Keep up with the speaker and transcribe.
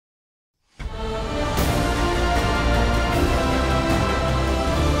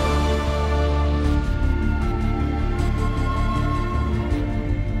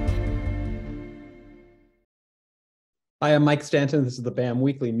Hi, I'm Mike Stanton. This is the BAM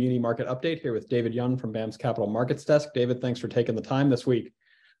Weekly Muni Market Update here with David Young from BAM's Capital Markets Desk. David, thanks for taking the time this week.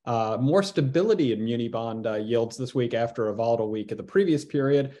 More stability in muni bond yields this week after a volatile week at the previous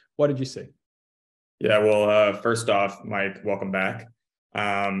period. What did you see? Yeah, well, first off, Mike, welcome back.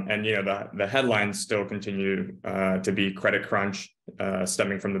 The headlines still continue to be credit crunch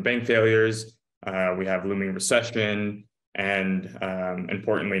stemming from the bank failures. We have looming recession, and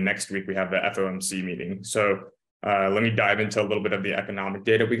importantly, next week we have the FOMC meeting. So let me dive into a little bit of the economic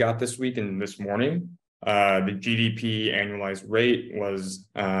data we got this week and this morning. The GDP annualized rate was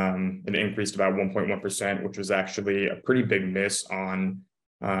an increased about 1.1%, which was actually a pretty big miss on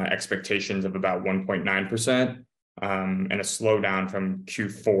expectations of about 1.9%, and a slowdown from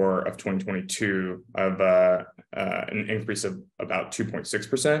Q4 of 2022 of an increase of about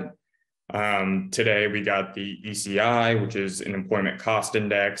 2.6%. Today, we got the ECI, which is an employment cost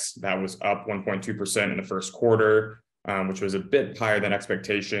index that was up 1.2% in the first quarter, which was a bit higher than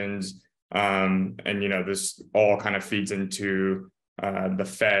expectations. This all kind of feeds into the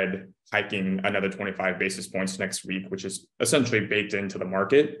Fed hiking another 25 basis points next week, which is essentially baked into the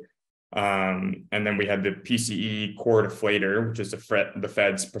market. And then we had the PCE core deflator, which is the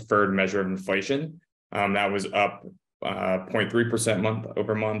Fed's preferred measure of inflation. That was up 0.3% month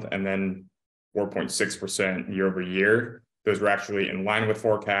over month, and then 4.6% year over year. Those were actually in line with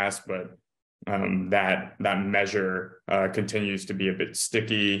forecasts, but that measure continues to be a bit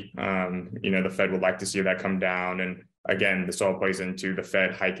sticky. The Fed would like to see that come down. And again, this all plays into the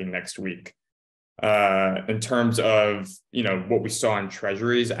Fed hiking next week. In terms of, what we saw in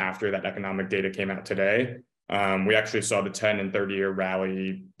treasuries after that economic data came out today, we actually saw the 10 and 30-year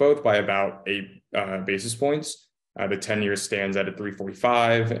rally both by about 8 basis points. The 10-year stands at a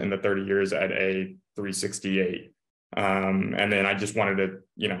 345 and the 30 years at a 368. And then I just wanted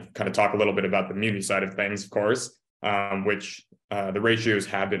to, kind of talk a little bit about the muni side of things, of course, which the ratios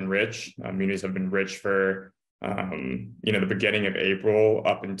have been rich. Munis have been rich for, the beginning of April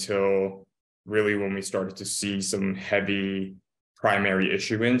up until really when we started to see some heavy primary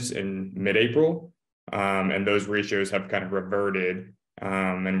issuance in mid-April. And those ratios have kind of reverted,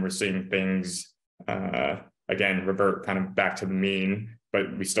 and we're seeing things, again, revert kind of back to the mean,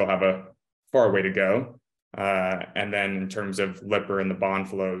 but we still have a far way to go. And then in terms of Lipper and the bond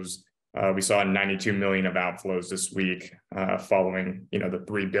flows, we saw 92 million of outflows this week, following, the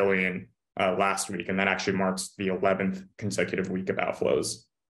 3 billion last week. And that actually marks the 11th consecutive week of outflows.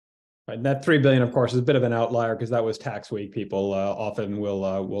 Right. That 3 billion, of course, is a bit of an outlier because that was tax week. People often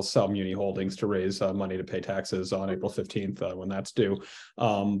will sell muni holdings to raise money to pay taxes on April 15th when that's due.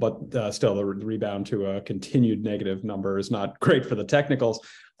 But still, the rebound to a continued negative number is not great for the technicals.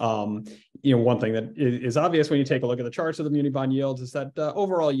 One thing that is obvious when you take a look at the charts of the muni bond yields is that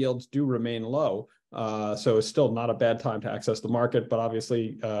overall yields do remain low. So it's still not a bad time to access the market, but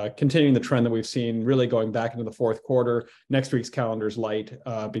obviously continuing the trend that we've seen really going back into the fourth quarter. Next week's calendar is light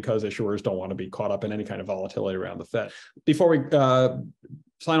because issuers don't want to be caught up in any kind of volatility around the Fed. Before we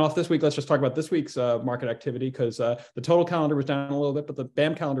sign off this week, let's just talk about this week's market activity because the total calendar was down a little bit, but the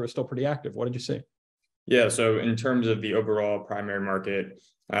BAM calendar is still pretty active. What did you see? Yeah, so in terms of the overall primary market,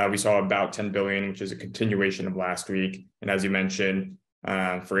 we saw about 10 billion, which is a continuation of last week. And as you mentioned,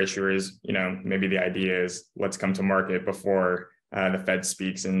 for issuers, maybe the idea is let's come to market before the Fed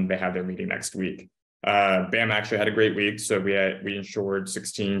speaks and they have their meeting next week. BAM actually had a great week. So we insured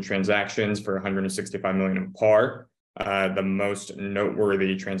 16 transactions for 165 million in par. The most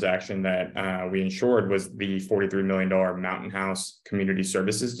noteworthy transaction that we insured was the $43 million Mountain House Community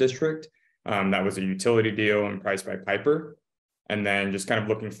Services District. That was a utility deal and priced by Piper. And then just kind of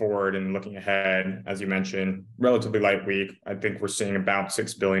looking forward and looking ahead, as you mentioned, relatively light week. I think we're seeing about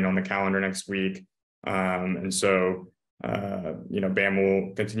 6 billion on the calendar next week. And so, BAM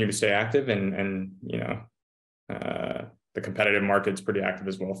will continue to stay active and the competitive market's pretty active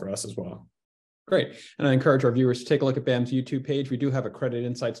as well for us as well. Great. And I encourage our viewers to take a look at BAM's YouTube page. We do have a Credit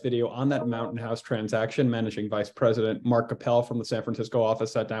Insights video on that Mountain House transaction. Managing Vice President Mark Capel from the San Francisco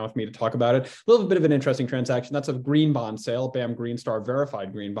office sat down with me to talk about it. A little bit of an interesting transaction. That's a green bond sale, BAM Green Star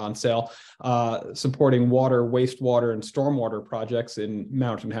verified green bond sale, supporting water, wastewater, and stormwater projects in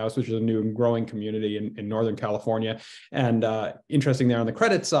Mountain House, which is a new and growing community in Northern California. And interesting there on the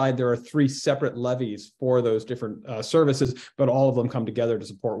credit side, there are 3 separate levies for those different services, but all of them come together to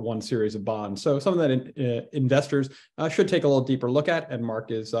support one series of bonds. So something that investors should take a little deeper look at, and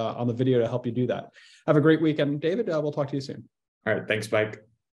Mark is on the video to help you do that. Have a great weekend, David. We'll talk to you soon. All right. Thanks, Mike.